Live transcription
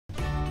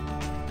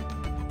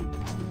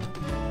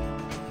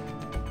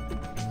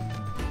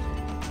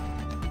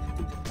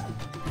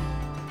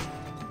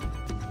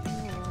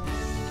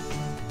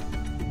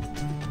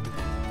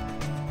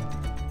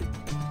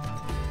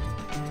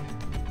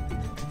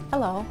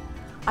Hello,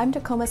 I'm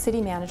Tacoma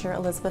City Manager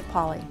Elizabeth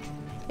Pauley.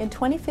 In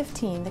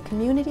 2015, the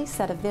community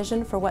set a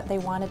vision for what they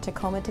wanted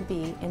Tacoma to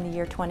be in the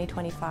year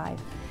 2025.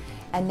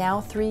 And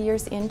now, 3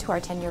 years into our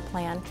 10-year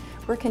plan,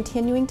 we're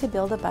continuing to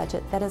build a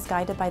budget that is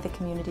guided by the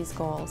community's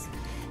goals.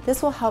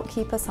 This will help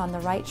keep us on the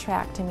right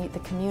track to meet the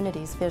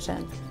community's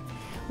vision.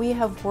 We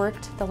have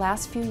worked the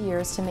last few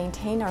years to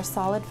maintain our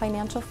solid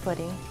financial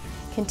footing,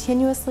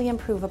 continuously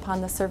improve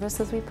upon the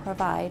services we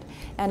provide,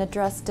 and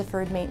address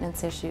deferred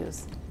maintenance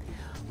issues.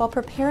 While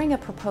preparing a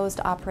proposed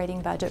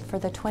operating budget for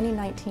the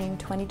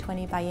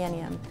 2019-2020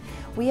 biennium,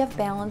 we have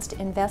balanced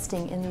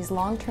investing in these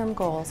long-term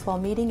goals while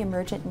meeting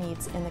emergent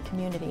needs in the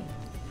community.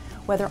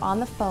 Whether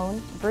on the phone,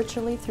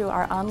 virtually through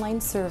our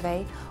online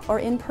survey, or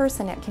in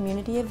person at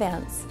community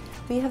events,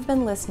 we have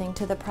been listening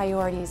to the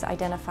priorities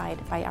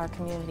identified by our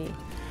community.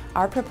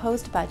 Our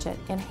proposed budget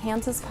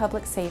enhances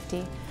public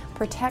safety,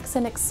 protects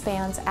and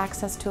expands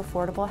access to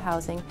affordable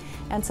housing,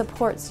 and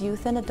supports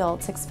youth and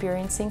adults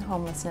experiencing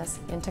homelessness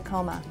in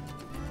Tacoma.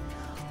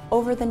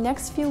 Over the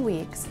next few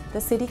weeks,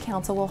 the City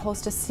Council will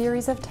host a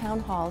series of town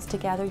halls to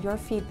gather your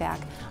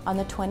feedback on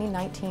the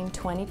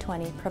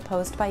 2019-2020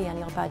 proposed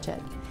biennial budget.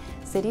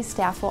 City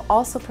staff will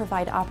also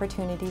provide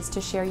opportunities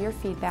to share your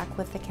feedback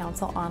with the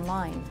Council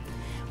online.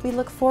 We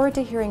look forward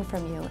to hearing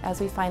from you as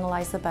we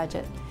finalize the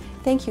budget.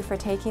 Thank you for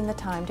taking the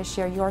time to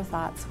share your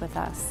thoughts with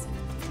us.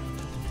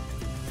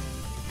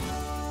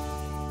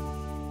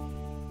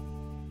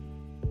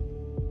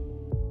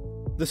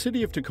 The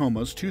City of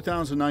Tacoma's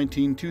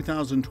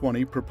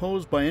 2019-2020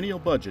 proposed biennial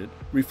budget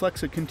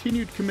reflects a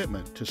continued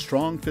commitment to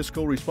strong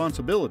fiscal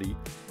responsibility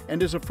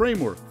and is a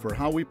framework for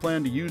how we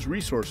plan to use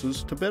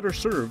resources to better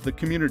serve the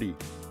community.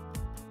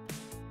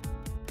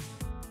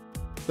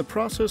 The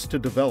process to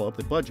develop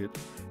the budget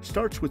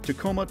starts with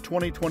Tacoma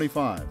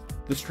 2025,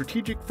 the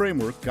strategic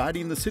framework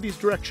guiding the city's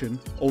direction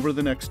over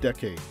the next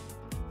decade.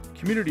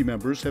 Community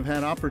members have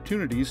had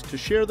opportunities to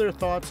share their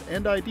thoughts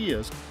and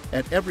ideas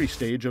at every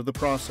stage of the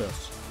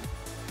process.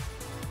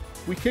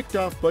 We kicked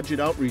off budget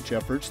outreach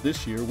efforts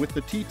this year with the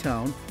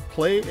T-Town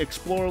Play,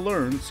 Explore,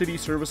 Learn City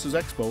Services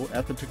Expo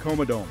at the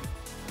Tacoma Dome.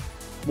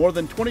 More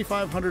than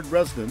 2,500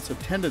 residents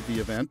attended the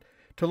event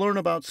to learn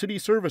about city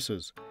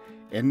services,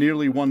 and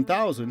nearly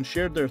 1,000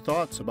 shared their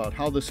thoughts about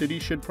how the city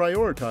should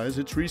prioritize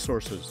its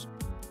resources.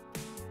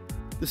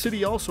 The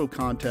city also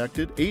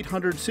contacted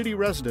 800 city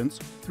residents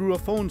through a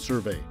phone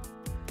survey,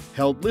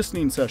 held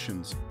listening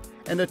sessions,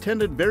 and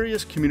attended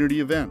various community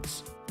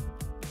events.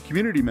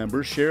 Community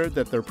members shared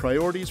that their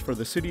priorities for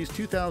the city's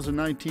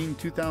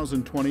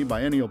 2019-2020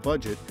 biennial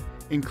budget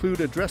include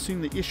addressing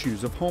the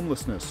issues of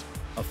homelessness,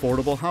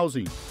 affordable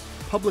housing,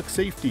 public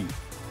safety,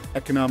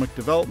 economic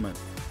development,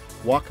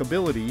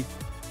 walkability,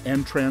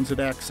 and transit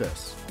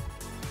access.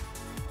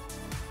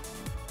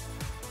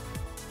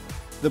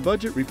 The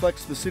budget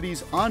reflects the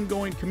city's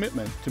ongoing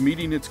commitment to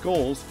meeting its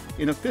goals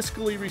in a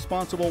fiscally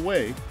responsible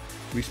way,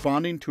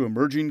 responding to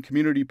emerging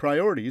community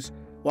priorities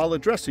while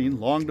addressing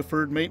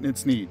long-deferred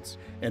maintenance needs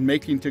and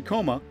making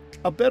Tacoma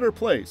a better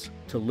place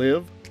to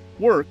live,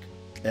 work,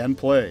 and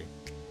play.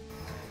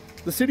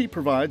 The city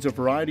provides a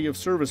variety of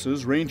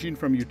services ranging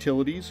from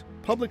utilities,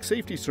 public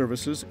safety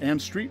services,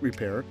 and street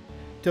repair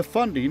to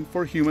funding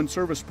for human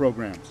service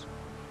programs.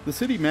 The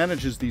city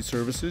manages these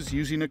services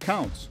using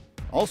accounts,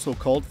 also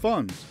called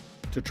funds,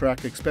 to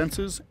track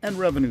expenses and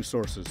revenue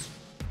sources.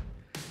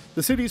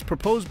 The city's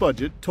proposed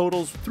budget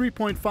totals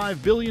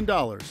 $3.5 billion,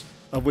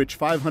 of which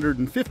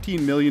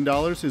 $515 million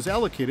is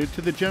allocated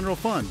to the general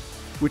fund,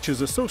 which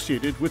is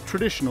associated with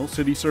traditional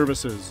city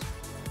services.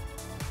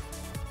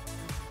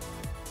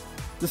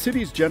 The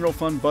city's general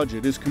fund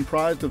budget is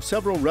comprised of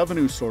several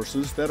revenue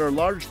sources that are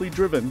largely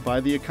driven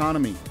by the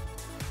economy.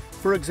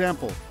 For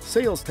example,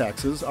 sales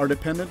taxes are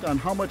dependent on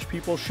how much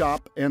people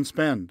shop and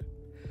spend.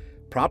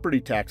 Property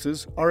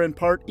taxes are in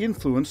part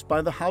influenced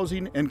by the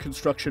housing and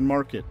construction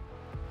market.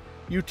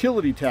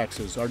 Utility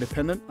taxes are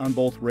dependent on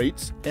both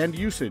rates and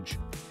usage.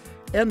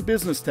 And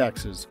business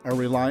taxes are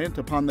reliant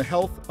upon the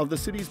health of the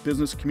city's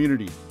business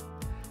community.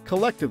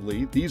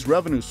 Collectively, these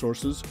revenue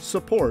sources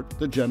support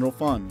the general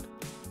fund.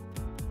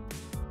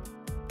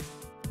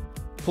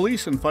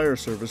 Police and fire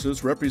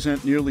services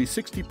represent nearly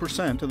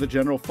 60% of the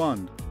general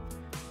fund.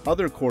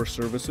 Other core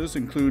services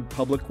include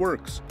public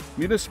works,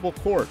 municipal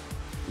court,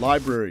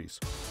 libraries,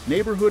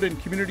 neighborhood and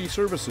community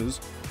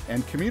services,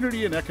 and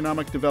community and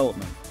economic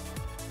development.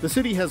 The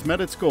city has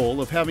met its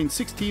goal of having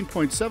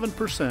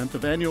 16.7%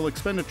 of annual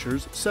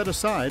expenditures set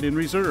aside in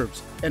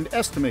reserves and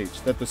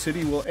estimates that the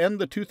city will end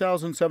the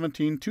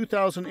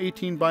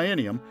 2017-2018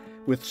 biennium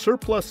with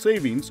surplus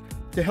savings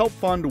to help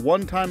fund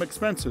one-time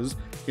expenses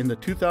in the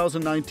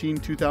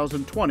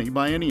 2019-2020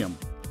 biennium.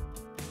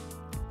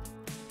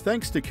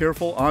 Thanks to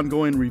careful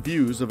ongoing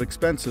reviews of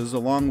expenses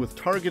along with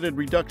targeted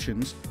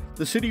reductions,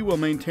 the city will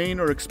maintain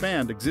or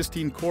expand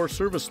existing core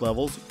service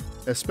levels,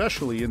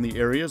 especially in the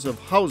areas of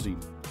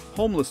housing,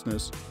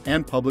 homelessness,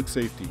 and public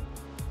safety.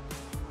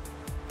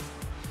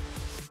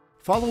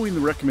 Following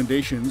the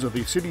recommendations of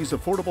the city's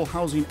Affordable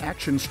Housing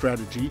Action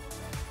Strategy,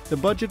 The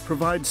budget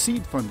provides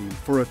seed funding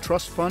for a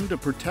trust fund to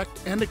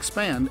protect and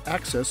expand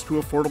access to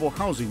affordable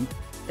housing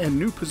and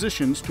new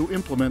positions to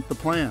implement the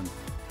plan,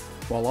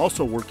 while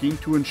also working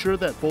to ensure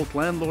that both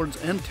landlords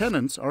and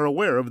tenants are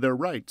aware of their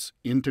rights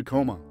in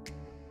Tacoma.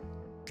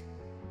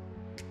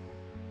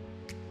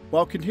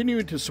 While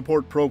continuing to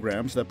support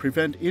programs that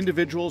prevent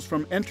individuals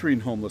from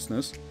entering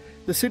homelessness,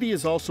 the city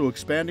is also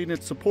expanding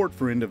its support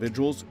for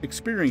individuals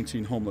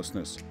experiencing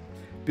homelessness,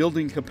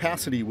 building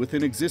capacity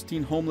within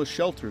existing homeless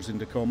shelters in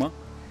Tacoma,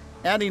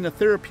 adding a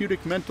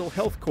therapeutic mental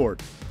health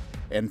court,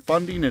 and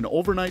funding an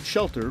overnight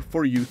shelter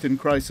for youth in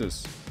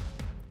crisis.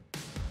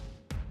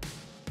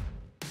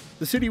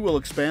 The city will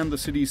expand the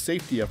city's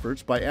safety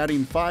efforts by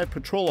adding 5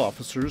 patrol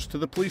officers to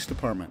the police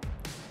department,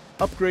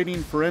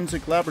 upgrading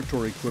forensic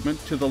laboratory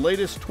equipment to the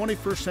latest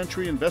 21st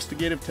century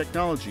investigative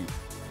technology,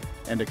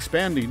 and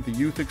expanding the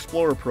Youth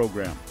Explorer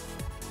program.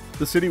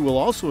 The city will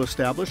also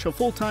establish a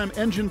full-time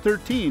Engine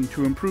 13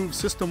 to improve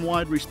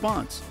system-wide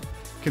response,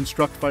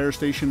 construct Fire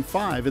Station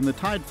 5 in the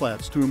Tide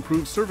Flats to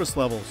improve service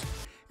levels,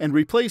 and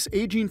replace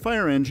aging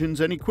fire engines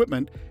and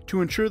equipment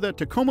to ensure that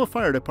Tacoma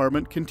Fire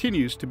Department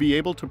continues to be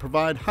able to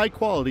provide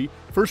high-quality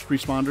first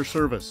responder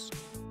service.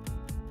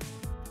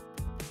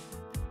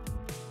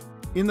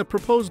 In the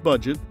proposed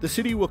budget, the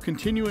city will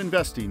continue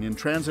investing in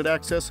transit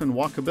access and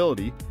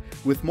walkability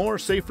with more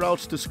safe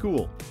routes to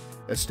school,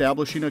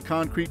 establishing a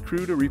concrete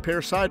crew to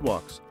repair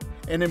sidewalks,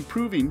 and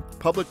improving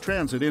public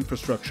transit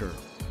infrastructure.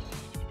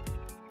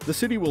 The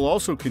city will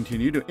also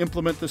continue to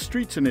implement the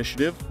Streets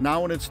Initiative,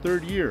 now in its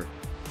 3rd year.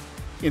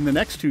 In the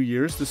next 2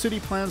 years, the city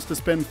plans to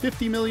spend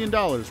 $50 million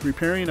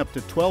repairing up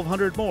to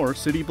 1,200 more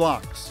city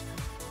blocks.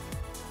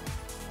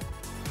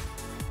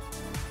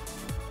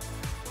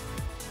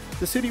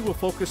 The city will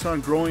focus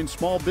on growing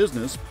small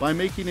business by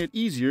making it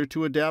easier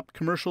to adapt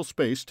commercial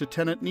space to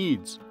tenant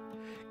needs,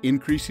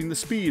 increasing the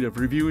speed of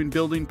reviewing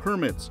building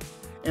permits,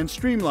 and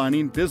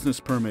streamlining business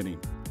permitting.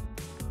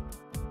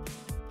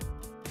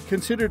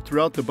 Considered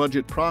throughout the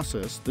budget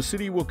process, the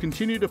city will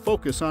continue to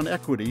focus on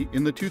equity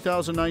in the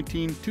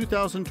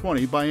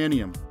 2019-2020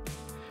 biennium.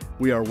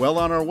 We are well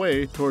on our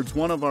way towards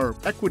one of our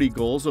equity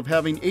goals of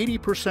having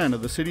 80%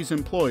 of the city's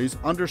employees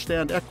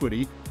understand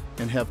equity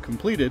and have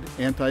completed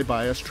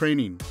anti-bias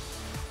training.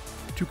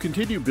 To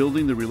continue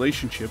building the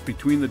relationship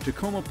between the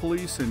Tacoma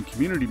Police and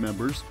community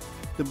members,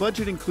 the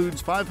budget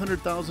includes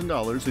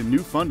 $500,000 in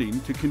new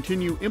funding to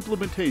continue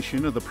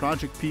implementation of the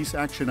Project Peace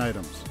action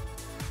items.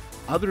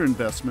 Other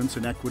investments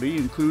in equity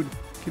include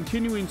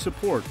continuing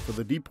support for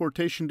the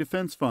Deportation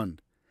Defense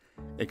Fund,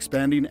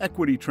 expanding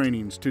equity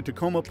trainings to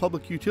Tacoma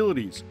Public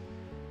Utilities,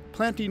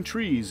 planting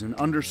trees in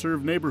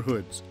underserved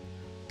neighborhoods,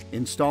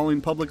 installing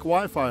public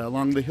Wi-Fi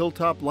along the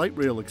Hilltop Light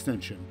Rail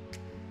extension,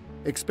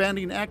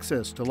 expanding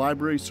access to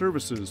library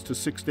services to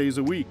 6 days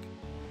a week,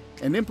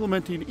 and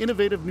implementing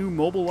innovative new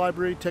mobile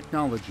library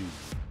technology.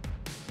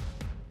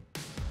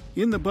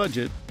 In the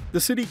budget, the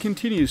city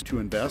continues to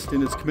invest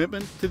in its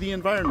commitment to the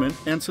environment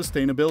and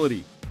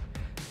sustainability,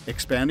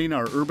 expanding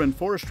our urban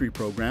forestry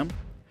program,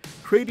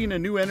 creating a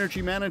new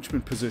energy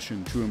management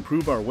position to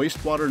improve our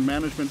wastewater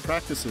management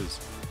practices,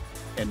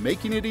 and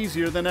making it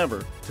easier than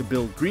ever to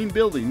build green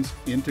buildings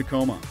in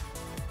Tacoma.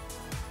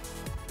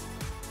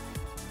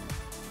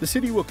 The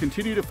city will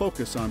continue to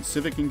focus on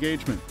civic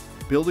engagement,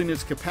 building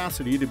its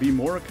capacity to be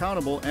more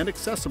accountable and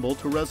accessible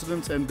to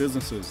residents and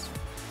businesses.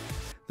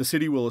 The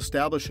city will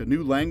establish a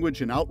new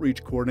language and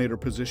outreach coordinator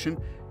position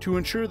to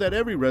ensure that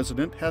every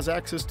resident has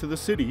access to the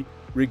city,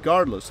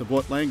 regardless of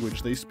what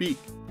language they speak.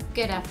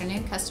 Good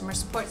afternoon, Customer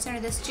Support Center.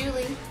 This is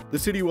Julie. The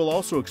city will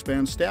also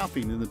expand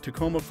staffing in the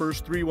Tacoma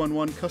First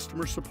 311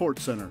 Customer Support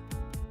Center.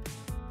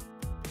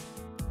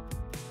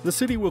 The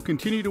city will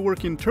continue to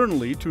work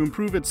internally to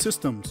improve its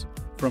systems,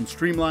 from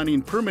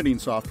streamlining permitting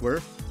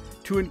software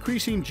to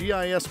increasing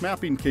GIS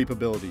mapping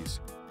capabilities,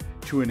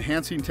 to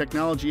enhancing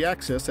technology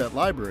access at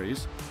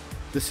libraries.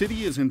 The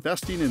city is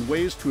investing in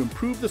ways to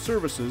improve the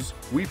services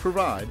we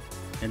provide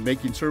and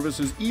making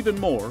services even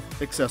more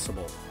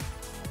accessible.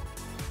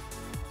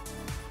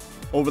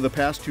 Over the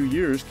past 2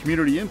 years,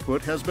 community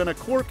input has been a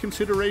core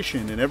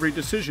consideration in every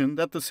decision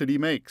that the city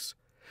makes.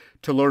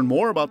 To learn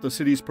more about the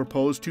city's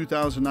proposed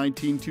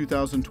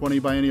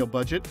 2019-2020 biennial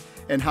budget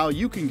and how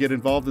you can get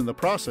involved in the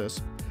process,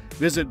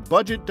 visit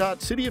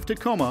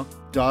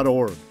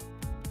budget.cityoftacoma.org.